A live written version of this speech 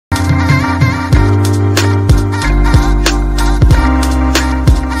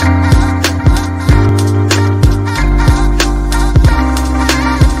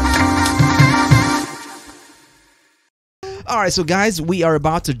right, so guys, we are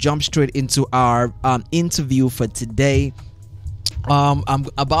about to jump straight into our interview for today. I'm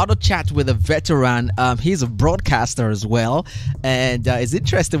about to chat with a veteran. He's a broadcaster as well, and it's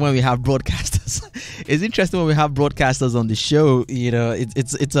interesting when we have broadcasters. It's interesting when we have broadcasters on the show. You know,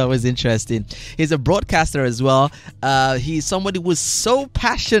 it's always interesting. He's a broadcaster as well. He's somebody who's so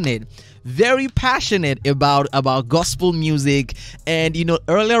passionate, very passionate about gospel music. And you know,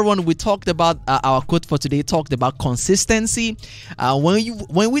 earlier on we talked about our quote for today talked about consistency.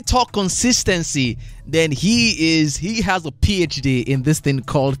 When we talk consistency, then he has a PhD in this thing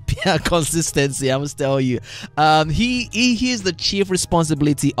called consistency. I must tell you, he is the Chief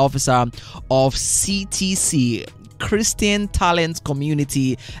Responsibility Officer of CTC, Christian Talent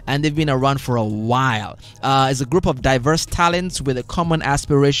Community, and they've been around for a while. It's a group of diverse talents with a common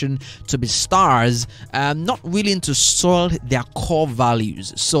aspiration to be stars, not willing to soil their core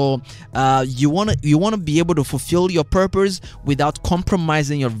values. So you want to be able to fulfill your purpose without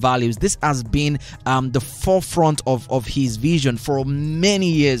compromising your values. This has been the forefront of his vision for many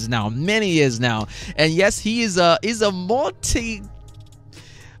years now. And yes, he is a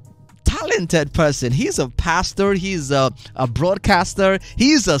talented person. He's a pastor, he's a broadcaster,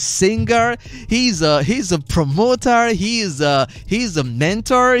 he's a singer, he's a promoter, he's a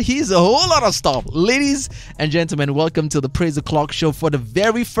mentor, he's a whole lot of stuff. Ladies and gentlemen, welcome to the Praise the Clock show for the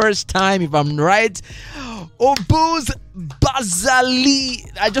very first time, if I'm right. Obus Zalee.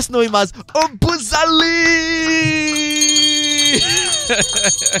 I just know him as Obus Zalee.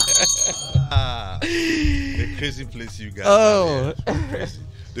 The crazy place you guys. Oh, crazy.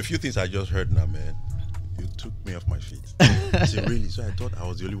 The few things I just heard now, man, you took me off my feet. So really, so I thought I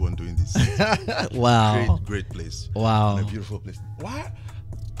was the only one doing this. Wow. Great place. Wow. And a beautiful place. Why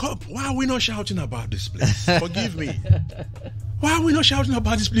are we not shouting about this place? Forgive me. Why are we not shouting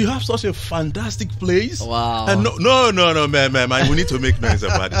about this place? You have such a fantastic place. Wow. And no, man. We need to make noise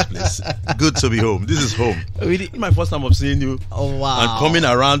about this place. Good to be home. This is home. It's my first time of seeing you. Oh, wow. And coming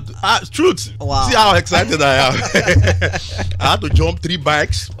around. Truth. Wow. See how excited I am. I had to jump 3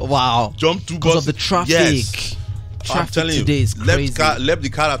 bikes. Wow. Jump 2 buses. Because of the traffic. Yes. I'm telling today you, is crazy. left the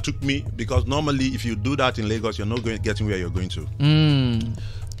car that took me, because normally if you do that in Lagos, you're not getting where you're going to.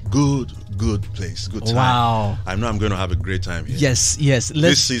 Good place, good time. Wow. I know I'm going to have a great time here. Yes.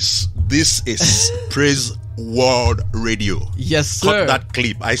 This is Praiseworld Radio. Yes, sir. Cut that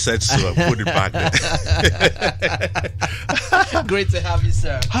clip. I said so. Put it back there. Great to have you,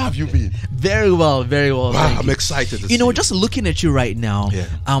 sir. How have you been? Very well. Wow, I'm excited to see you. Just looking at you right now,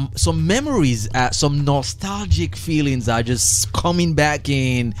 some memories, some nostalgic feelings are just coming back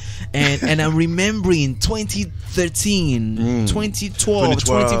in, and I'm remembering 2013, 2012,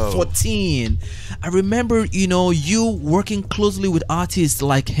 2014. I remember, you working closely with artists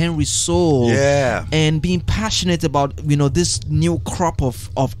like Henry Soul, and being passionate about, this new crop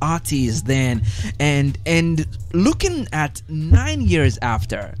of artists then, and looking at 9 years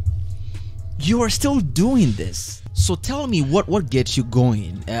after, you are still doing this. So tell me what gets you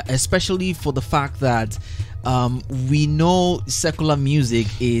going, especially for the fact that we know secular music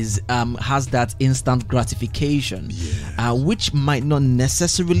has that instant gratification, which might not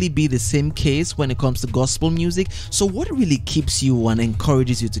necessarily be the same case when it comes to gospel music. So what really keeps you and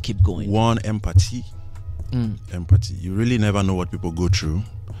encourages you to keep going? One, empathy. Empathy. You really never know what people go through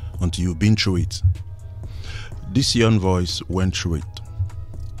until you've been through it. This young voice went through it.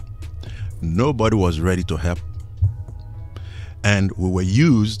 Nobody was ready to help. And we were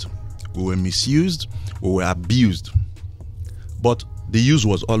used, we were misused, we were abused. But the use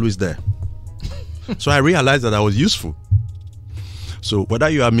was always there. So I realized that I was useful. So whether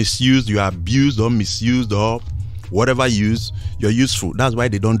you are misused, you are abused or misused or whatever use, you're useful. That's why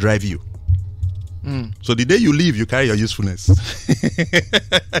they don't drive you. So the day you leave, you carry your usefulness.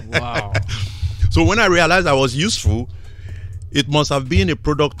 Wow. So when I realized I was useful, it must have been a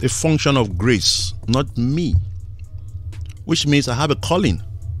function of grace, not me. Which means I have a calling.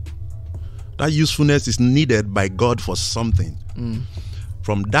 That usefulness is needed by God for something.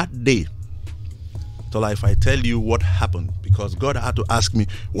 From that day, TOLA, if I tell you what happened, because God had to ask me,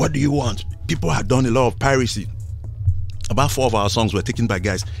 what do you want? People had done a lot of piracy. About 4 of our songs were taken by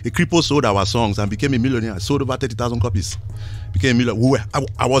guys. A cripple sold our songs and became a millionaire. Sold over 30,000 copies. Became a millionaire.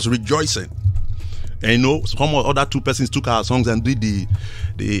 I was rejoicing. And some other 2 persons took our songs and did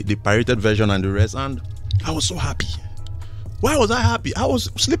the pirated version and the rest. And I was so happy. Why was I happy? I was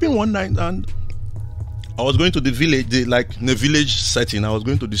sleeping one night and I was going to the village, in a village setting. I was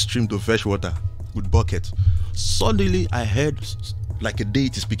going to the stream to fetch water with bucket. Suddenly I heard like a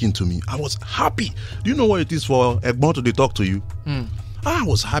deity speaking to me. I was happy. Do you know what it is for Egbon to talk to you? I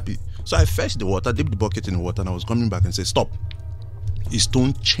was happy. So I fetched the water, dipped the bucket in the water, and I was coming back and said, stop. His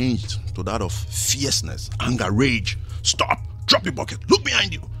tone changed to that of fierceness, anger, rage. Stop, drop the bucket, look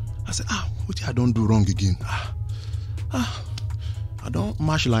behind you. I said, what I don't do wrong again? I don't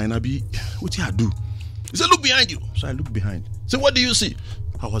mash line, what I do? He said, look behind you. So I looked behind. He said, what do you see?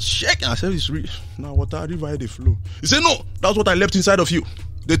 I was shaking. I said, it's now water river the flow. He said, no, that's what I left inside of you.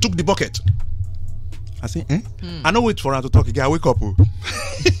 They took the bucket. I said, I don't wait for her to talk again. I wake up.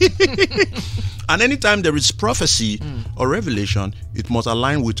 And anytime there is prophecy or revelation, it must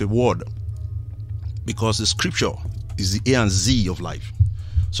align with a word, because the scripture is the A and Z of life.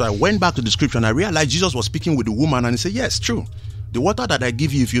 So I went back to the scripture and I realized Jesus was speaking with the woman, and he said, yes, true. The water that I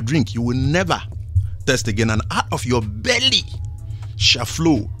give you, if you drink, you will never thirst again, and out of your belly shall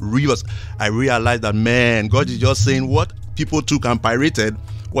flow rivers. I realized that, man, God is just saying what people took and pirated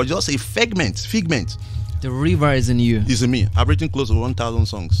was just a figment. The river is in you. It's in me. I've written close to 1,000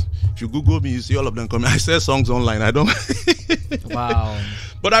 songs. If you Google me, you see all of them coming. I sell songs online. I don't. Wow.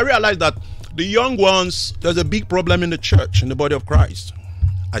 But I realized that the young ones, there's a big problem in the church, in the body of Christ.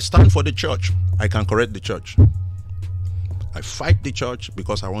 I stand for the church. I can correct the church. I fight the church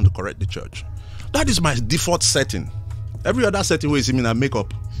because I want to correct the church. That is my default setting. Every other setting where you see me, I make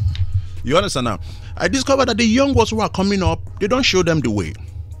up. You understand now? I discovered that the young ones who are coming up, they don't show them the way.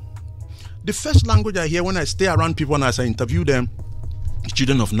 The first language I hear when I stay around people and as I interview them,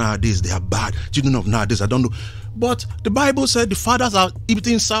 children of nowadays, they are bad. Children of nowadays, I don't know. But the Bible said the fathers are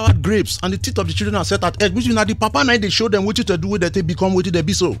eating sour grapes and the teeth of the children are set at edge, which is that the papa night they show them what to do with that they become what they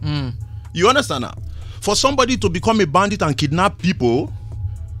be so. You understand now? For somebody to become a bandit and kidnap people,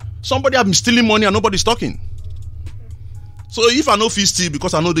 somebody have been stealing money and nobody's talking. So if I know fee steal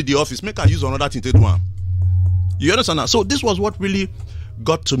because I know the office, make I use another thing to do one. You understand now? So this was what really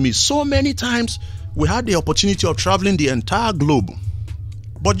got to me. So many times we had the opportunity of traveling the entire globe,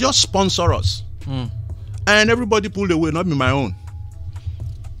 but just sponsor us. And everybody pulled away, not me my own.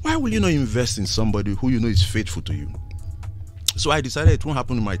 Why will you not invest in somebody who you know is faithful to you? So I decided it won't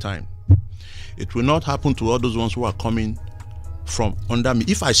happen in my time. It will not happen to all those ones who are coming from under me.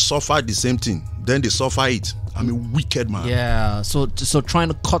 If I suffer the same thing, then they suffer it. I'm a wicked man. Yeah. So trying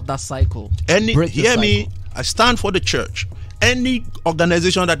to cut that cycle. Hear me. I stand for the church. Any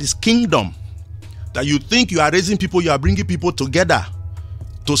organization that is kingdom, that you think you are raising people, you are bringing people together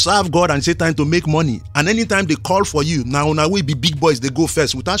to serve God and Satan to make money, and anytime they call for you, now we be big boys, they go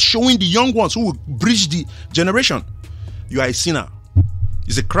first without showing the young ones who will bridge the generation. You are a sinner.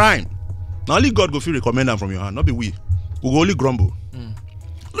 It's a crime. Now only God go feel recommend them from your hand, not be we. We will only grumble.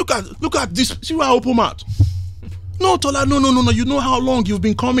 Look at this. See why I open mouth. No, Tola, no. You know how long you've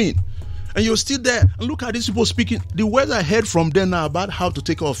been coming, and you're still there. And look at these people speaking. The words I heard from them now about how to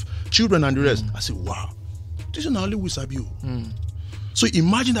take off children and the rest. I said, wow, this is not only with Sabiu. So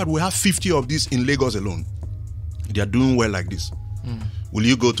imagine that we have 50 of these in Lagos alone. They are doing well like this. Will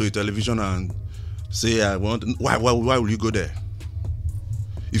you go to a television and say, I want? Why will you go there?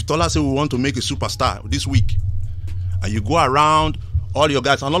 If Tola say we want to make a superstar this week, and you go around all your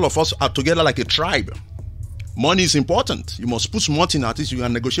guys and all of us are together like a tribe, money is important. You must put smart in, at least you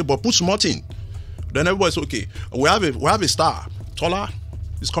can negotiate, but put smart in. Then everybody's okay. We have a star. Tola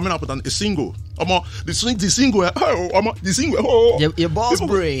is coming up with a single. The single. Your boss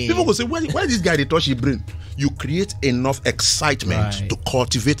brain. People will say, why this guy they touch his brain? You create enough excitement to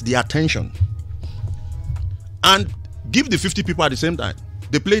cultivate the attention. And give the 50 people at the same time.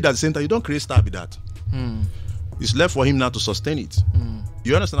 They play it at the same time. You don't create star with that. It's left for him now to sustain it.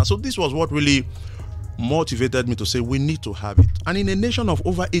 You understand? So this was what really motivated me to say we need to have it. And in a nation of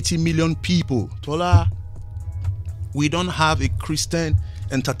over 80 million people, Tola, we don't have a Christian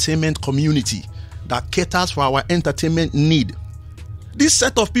entertainment community that caters for our entertainment need. This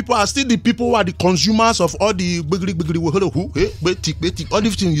set of people are still the people who are the consumers of all the all the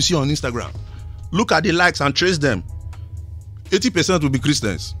things you see on Instagram. Look at the likes and trace them. 80% will be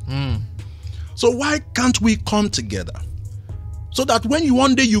Christians. So why can't we come together? So that when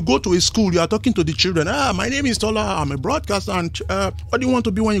one day you go to a school, you are talking to the children. My name is Tola. I'm a broadcaster. And what do you want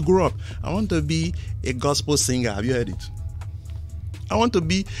to be when you grow up? I want to be a gospel singer. Have you heard it? I want to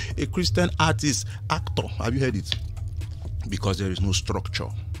be a Christian artist, actor. Have you heard it? Because there is no structure.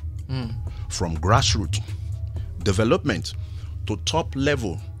 From grassroots development to top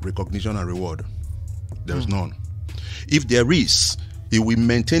level recognition and reward. There is none. If there is, he will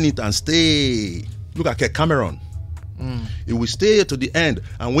maintain it and stay. Look at Cameron. He will stay to the end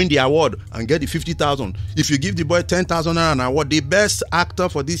and win the award and get the 50,000. If you give the boy 10,000 an award, the best actor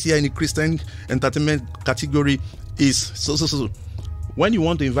for this year in the Christian entertainment category is so. When you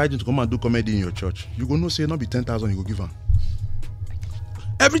want to invite him to come and do comedy in your church, you go no say not be 10,000 you go give him.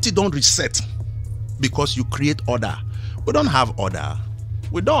 Everything don't reset because you create order. We don't have order.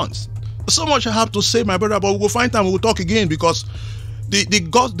 We don't. So much I have to say, my brother, but we'll find time, we'll talk again, because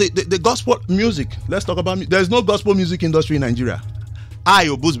the gospel music, let's talk about, there's no gospel music industry in Nigeria.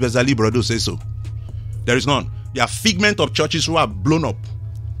 Obus Zalee, brother, say so. There is none. There are figment of churches who are blown up,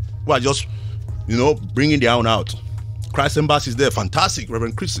 who are just, bringing their own out. Christ Embassy is there, fantastic.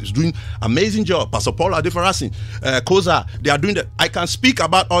 Reverend Chris is doing amazing job. Pastor Paul Adefarasi, Koza, they are doing that. I can speak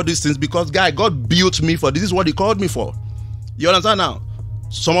about all these things because, God built me for this. This is what He called me for. You understand now?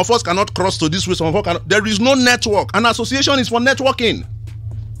 Some of us cannot cross to this way. Some of us cannot. There is no network. An association is for networking.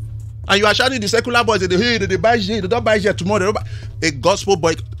 And you are shouting the secular boys. They buy here. They don't buy here tomorrow. A gospel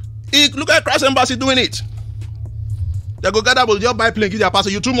boy. Look at Christ Embassy doing it. They go gather, will just buy plane, give their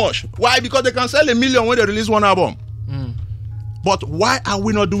pastor. You too much. Why? Because they can sell 1 million when they release one album. But why are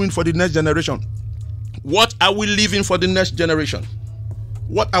we not doing for the next generation? What are we leaving for the next generation?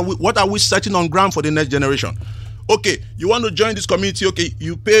 What are we setting on ground for the next generation? Okay, you want to join this community, okay,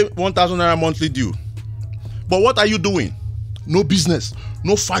 you pay 1,000 naira monthly due. But what are you doing? No business,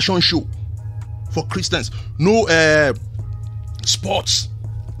 no fashion show for Christians, no sports.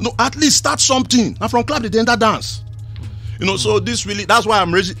 No, at least start something. And from club, they enter dance. So this really, that's why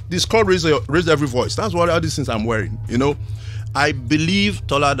I'm raising, this called raise every voice. That's what all these things I'm wearing, I believe,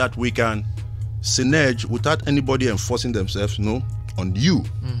 Tola, that we can synerge without anybody enforcing themselves, on you,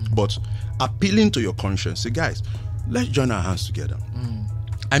 but appealing to your conscience. Say, guys, let's join our hands together.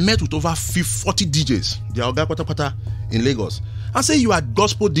 I met with over 40 DJs, the Oga Pata in Lagos. I say, you are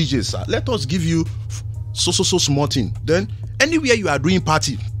gospel DJs, sir. Let us give you so small thing. Then, anywhere you are doing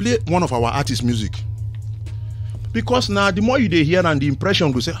party, play one of our artists' music. Because now, the more you hear and the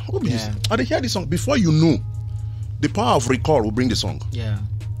impression will say, oh, this, they hear this song, before you know, the power of recall will bring the song. Yeah.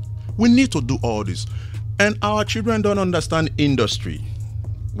 We need to do all this. And our children don't understand industry.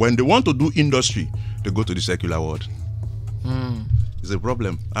 When they want to do industry, they go to the secular world. It's a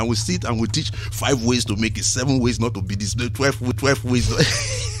problem. And we sit and we teach 5 ways to make it, 7 ways not to be this, 12 ways.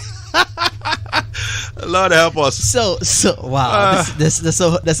 Lord help us. So wow,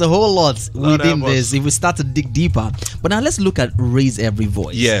 there's a whole lot within this if we start to dig deeper. But now let's look at Raise Every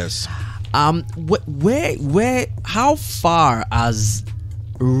Voice. Yes. Where how far has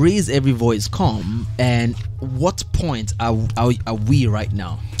Raise Every Voice come, and what point are we right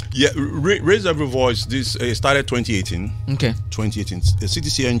now? Yeah, Raise Every Voice, this started 2018. Okay. 2018. The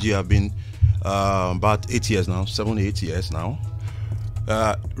CTCNG have been about 8 years now, 7 to 8 years now.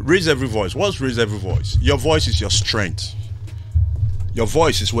 Raise Every Voice. What's Raise Every Voice? Your voice is your strength. Your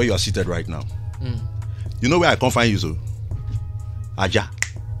voice is where you are seated right now. You know where I come find you, so? Aja.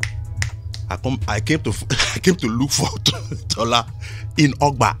 I came to look for Tola in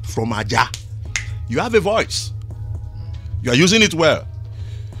Ogba from Aja. You have a voice. You are using it well.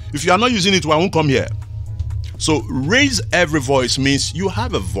 If you are not using it well, I won't come here. So Raise Every Voice means you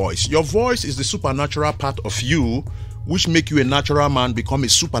have a voice. Your voice is the supernatural part of you, which make you a natural man become a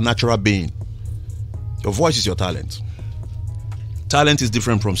supernatural being. Your voice is your talent. Talent is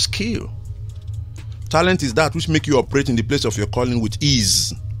different from skill. Talent is that which make you operate in the place of your calling with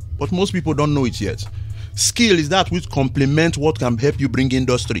ease. But most people don't know it yet. Skill is that which complement what can help you bring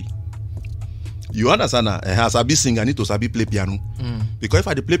industry. You understand that? As I be sing, I need to sabi play piano. Because if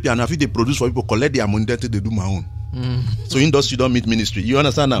I play piano, if they produce for people, collect their money, they do my own. So industry don't meet ministry. You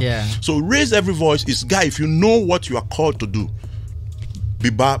understand now? Yeah. So Raise Every Voice is, guy, if you know what you are called to do,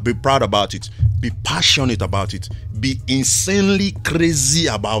 be proud about it. Be passionate about it. Be insanely crazy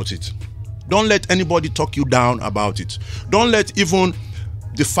about it. Don't let anybody talk you down about it. Don't let even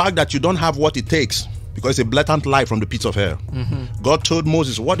the fact that you don't have what it takes, because it's a blatant lie from the pits of hell. God told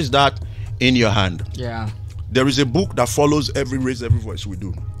Moses, what is that in your hand? Yeah. There is a book that follows every Raise Every Voice we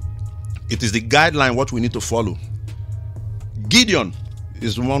do. It is the guideline what we need to follow. Gideon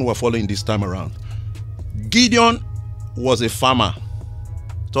is the one we're following this time around. Gideon was a farmer.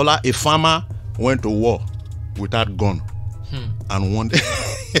 Tola, a farmer went to war without gun and won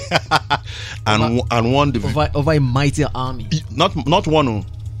and won the over a mighty army. Not one.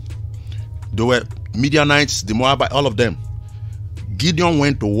 There were Midianites, the Moabites, all of them. Gideon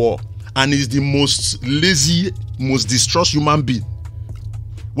went to war and is the most lazy, most distrust human being.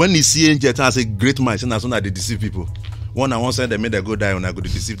 When he see angels as a great man, as soon as they deceive people. One and one said they made them go die and I go to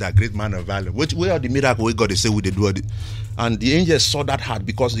deceive that great man of valor. Where are the miracle we God they say we they do it? And the angels saw that hard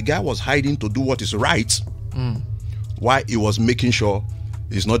because the guy was hiding to do what is right. Why he was making sure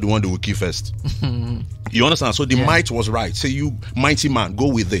he's not the one that will kill first. You understand? So the might was right. Say, you mighty man, go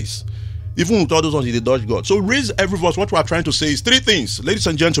with this. Even with all those ones, he did dodge God. So Raise Every Voice, what we are trying to say is 3 things. Ladies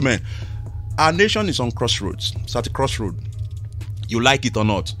and gentlemen, our nation is on crossroads. It's at a crossroad. You like it or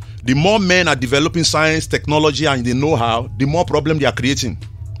not. The more men are developing science, technology, and the know-how, the more problem they are creating.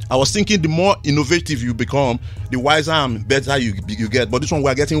 I was thinking the more innovative you become, the wiser and better you get. But this one, we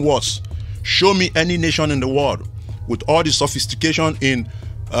are getting worse. Show me any nation in the world with all the sophistication in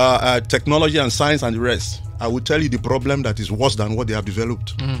technology and science and the rest. I will tell you the problem that is worse than what they have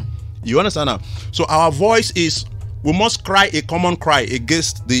developed. You understand now? So our voice is, we must cry a common cry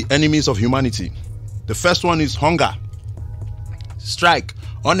against the enemies of humanity. The first one is hunger, strike,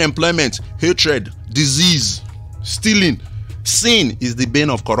 unemployment, hatred, disease, stealing. Sin is the bane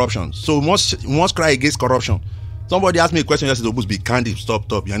of corruption. So we must cry against corruption. Somebody asked me a question yesterday, Obus, be candid.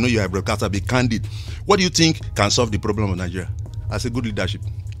 Stop. I know you're a broadcaster, be candid. What do you think can solve the problem of Nigeria? I say good leadership.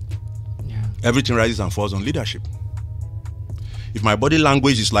 Yeah. Everything rises and falls on leadership. If my body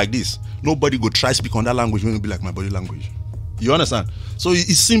language is like this, nobody go try speak on that language when it be like my body language. You understand? So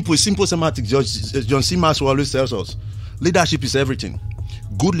it's simple semantics. John C. Maxwell always tells us, leadership is everything.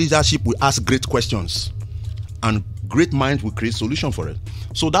 Good leadership will ask great questions, and great minds will create solution for it.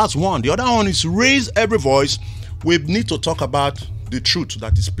 So that's one. The other one is raise every voice. We need to talk about the truth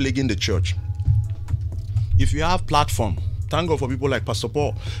that is plaguing the church. If you have platform, thank God for people like Pastor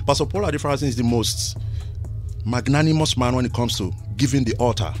Paul. Pastor Paul at different is the most magnanimous man when it comes to giving the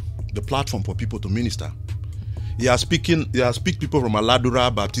altar, the platform for people to minister. He has picked people from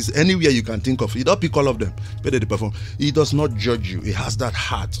Aladura, Baptist, anywhere you can think of. He don't pick all of them, but they perform. He does not judge you. He has that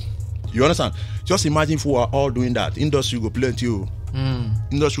heart. You understand? Just imagine if we are all doing that. Industry go plenty.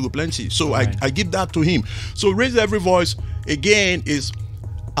 Industry go plenty. So right. I give that to him. So raise every voice again is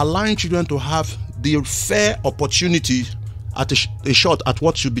allowing children to have the fair opportunity at a shot at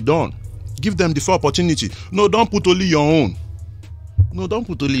what should be done. Give them the fair opportunity. No, don't put only your own. No, don't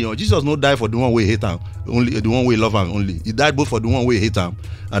put only your own. Jesus no die for the one way hate him, only the one way love him only. He died both for the one way hate him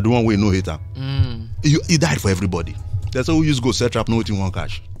and the one way no hate him. He died for everybody. That's how we use go set up no waiting one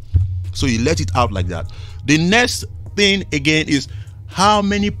cash. So he let it out like that. The next thing again is how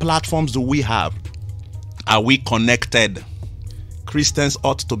many platforms do we have? Are we connected? Christians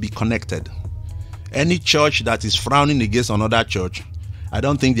ought to be connected. Any church that is frowning against another church, I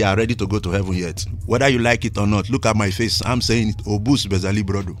don't think they are ready to go to heaven yet. Whether you like it or not, look at my face. I'm saying it, Obus Zalee,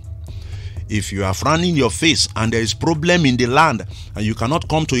 brother. If you are frowning your face and there is problem in the land and you cannot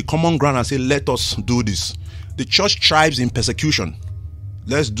come to a common ground and say, let us do this. The church thrives in persecution.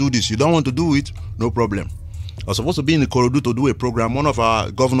 Let's do this. You don't want to do it? No problem. I was supposed to be in the Ikorodu to do a program. One of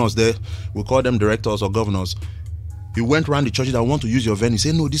our governors there, we call them directors or governors, he went around the church that want to use your venue. He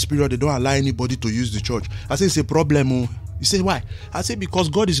said, no, this period, they don't allow anybody to use the church. I said, it's a problem. Oh. He said, why? I said, because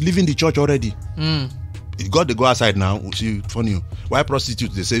God is leaving the church already. God, they go outside now. See, funny. Why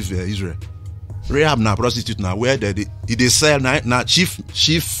prostitute? They save Israel. Rahab now, prostitute now. Where they sell now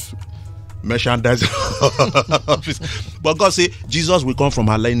chief merchandise. But God say, Jesus will come from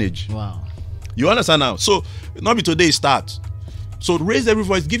her lineage. Wow. You understand now? So, not be today start. So raise every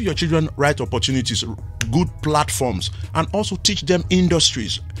voice, give your children right opportunities, good platforms, and also teach them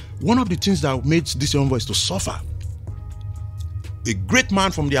industries. One of the things that made this young voice to suffer, a great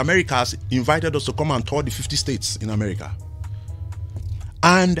man from the Americas invited us to come and tour the 50 states in America.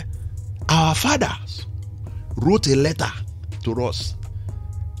 And our fathers wrote a letter to us.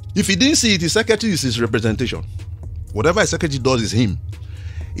 If he didn't see it, his secretary is his representation. Whatever his secretary does is him.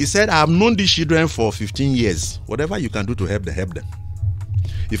 He said, I have known these children for 15 years. Whatever you can do to help them, help them.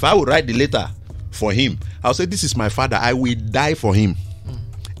 If I would write the letter for him, I'll say, this is my father. I will die for him.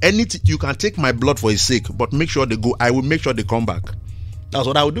 Anything, you can take my blood for his sake, but make sure they go. I will make sure they come back. That's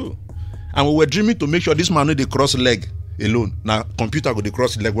what I will do. And we were dreaming to make sure this man know they cross leg alone. Now, computer go the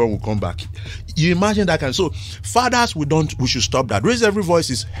cross leg when we come back. You imagine that kind. So, fathers, we should stop that. Raise Every Voice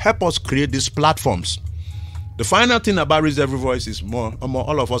is help us create these platforms. The final thing about Raise Every Voice is more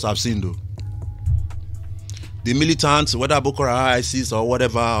all of us have seen though. The militants, whether Boko Haram, ISIS or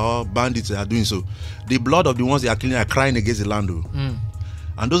whatever, or bandits are doing so. The blood of the ones they are killing are crying against the land though.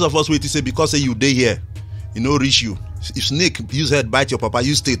 And those of us wait to say, because say you day here, you know, reach you. If snake use head bite your papa,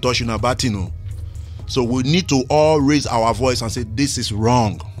 you stay touching about, you know. So we need to all raise our voice and say, this is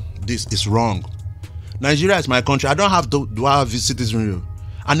wrong. This is wrong. Nigeria is my country. I don't have to do I have citizenry.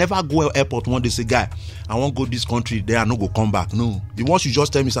 I never go to airport one day say, guy, I won't go this country there, I no go come back. No. The once you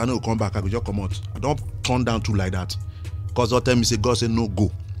just tell me say I no go come back, I go just come out. I don't turn down two like that. Because don't tell me say God say no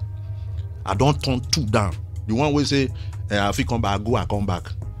go. I don't turn two down. The one way say if he come back, I go, I come back.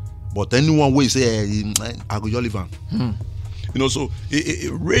 But anyone way say I go just leave him. You know, so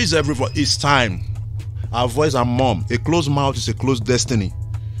raise every voice. It's time. Our voice are mom. A closed mouth is a closed destiny.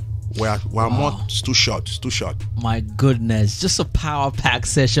 We're more. It's too short. It's too short. My goodness, just a power pack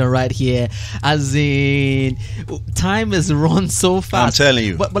session right here. As in, time has run so fast. I'm telling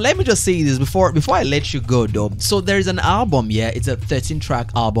you. But let me just say this before I let you go, though. So there's an album, it's a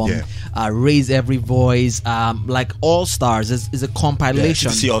 13-track album. Yeah. Raise Every Voice, like All Stars is a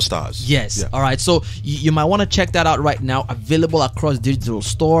compilation. See All Stars. Yes. Yeah. All right. So you might want to check that out right now. Available across digital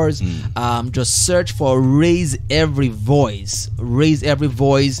stores. Just search for Raise Every Voice. Raise Every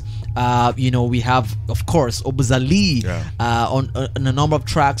Voice. We have, of course, Obus Zalee on a number of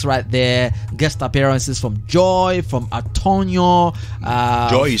tracks right there. Guest appearances from Joy, from Antonio.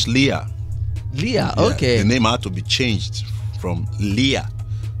 Joy is Leah. Leah, okay. The name had to be changed from Leah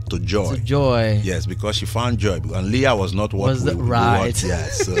to Joy. To Joy. Yes, because she found joy, and Leah was not what we right. want.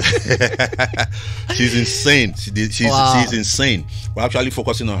 Yes, so she's insane. She's insane. We're actually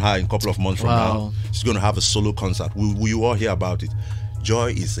focusing on her in a couple of months from now. She's going to have a solo concert. Will you all hear about it?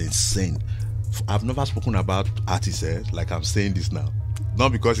 Joy is insane. I've never spoken about artists like I'm saying this now.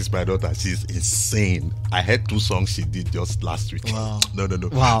 Not because it's my daughter. She's insane. I heard 2 songs she did just last week. Wow. No.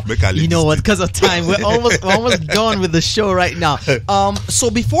 Wow. You know what? Because of time, we're almost done with the show right now. So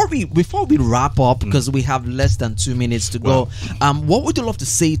before we wrap up, because we have less than 2 minutes to go, what would you love to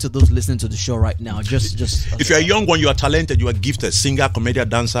say to those listening to the show right now? Just if you're a young one, you are talented, you are gifted, singer, comedian,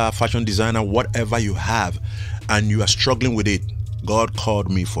 dancer, fashion designer, whatever you have, and you are struggling with it. God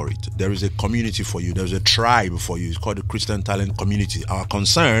called me for it. There is a community for you. There's a tribe for you. It's called the Christian Talent Community. Our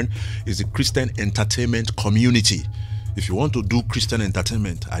concern is the Christian Entertainment Community. If you want to do Christian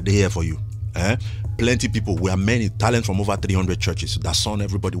entertainment, are they here for you? Plenty people. We are many talent from over 300 churches. That's on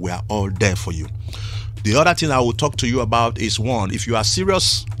everybody. We are all there for you. The other thing I will talk to you about is, one, if you are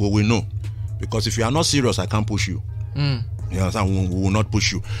serious, we will know. Because if you are not serious, I can't push you. You understand? We will not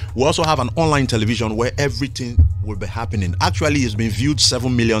push you. We also have an online television where everything will be happening. Actually, it's been viewed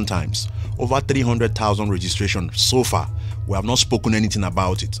 7 million times. Over 300,000 registrations so far. We have not spoken anything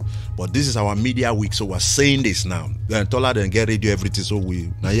about it. But this is our media week, so we're saying this now. Then TOLA then get radio everything, so we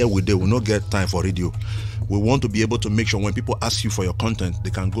will not get time for radio. We want to be able to make sure when people ask you for your content, they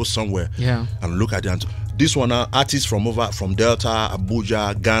can go somewhere and look at it. This one, artists from Delta,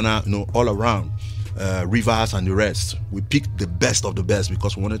 Abuja, Ghana, all around. Rivers and the rest. We picked the best of the best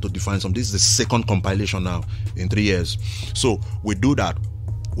because we wanted to define something. This is the second compilation now in 3 years. So we do that.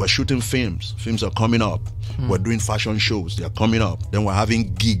 We're shooting films. Films are coming up. We're doing fashion shows. They're coming up. Then we're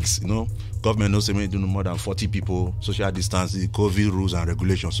having gigs. Government knows they do more than 40 people, social distancing, COVID rules and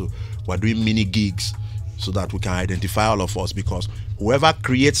regulations. So we're doing mini gigs so that we can identify all of us, because whoever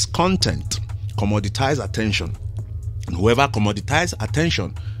creates content commoditize attention. And whoever commoditize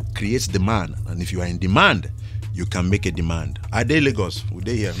attention creates demand, and if you are in demand, you can make a demand. Are they Lagos? Would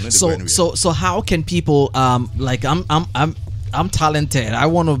they here? So how can people like I'm talented, I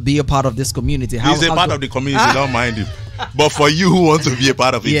want to be a part of this community? He's a part of the community, don't mind him. But for you who want to be a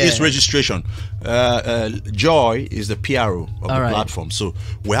part of it, it's registration. Joy is the PRO of the platform. So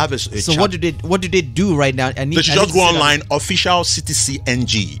we have a so what do they do right now? They should just go online, official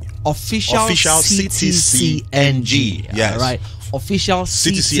CTCNG. Official CTCNG. Yes. All right. Official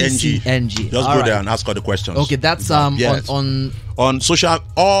CTCNG. Just go there and ask all the questions. Okay, that's on social,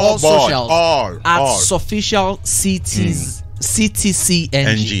 all official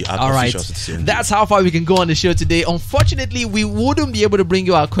CTCNG. All right. That's how far we can go on the show today. Unfortunately, we wouldn't be able to bring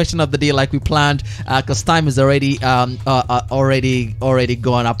you our question of the day like we planned, because time is already gone.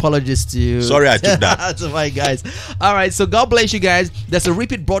 Apologies to. Sorry, I took that. That's fine, guys. All right. So God bless you guys. There's a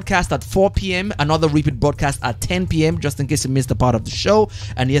repeat broadcast at 4 p.m. Another repeat broadcast at 10 p.m. just in case you missed a part of the show.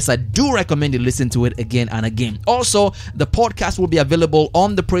 And yes, I do recommend you listen to it again and again. Also, the podcast will be available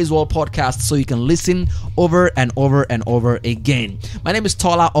on the Praiseworld Podcast, so you can listen over and over and over again. My name is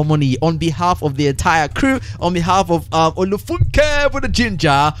TOLA Omoni. On behalf of the entire crew, on behalf of Olufunke with the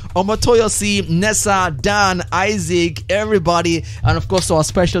Ginger, Omatoyosi, Nessa, Dan, Isaac, everybody, and of course our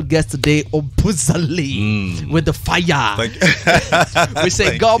special guest today, Obus Zalee with the fire. We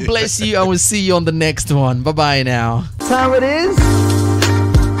say God bless you, and we'll see you on the next one. Bye bye now. That's how it is.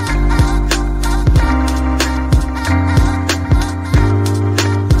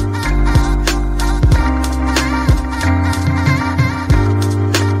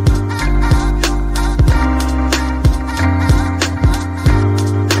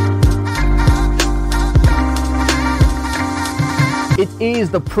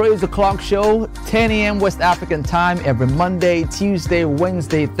 is the Praise O'Clock Show, 10 a.m. West African time, every Monday, Tuesday,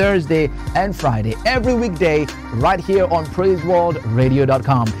 Wednesday, Thursday, and Friday. Every weekday, right here on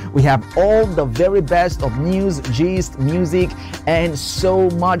PraiseworldRadio.com. We have all the very best of news, gist, music, and so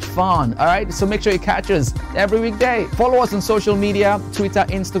much fun. All right, so make sure you catch us every weekday. Follow us on social media, Twitter,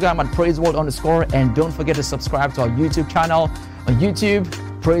 Instagram at PraiseWorld_, and don't forget to subscribe to our YouTube channel on YouTube,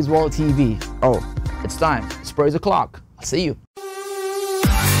 Praiseworld TV. Oh, it's time. It's Praise O'Clock. I'll see you.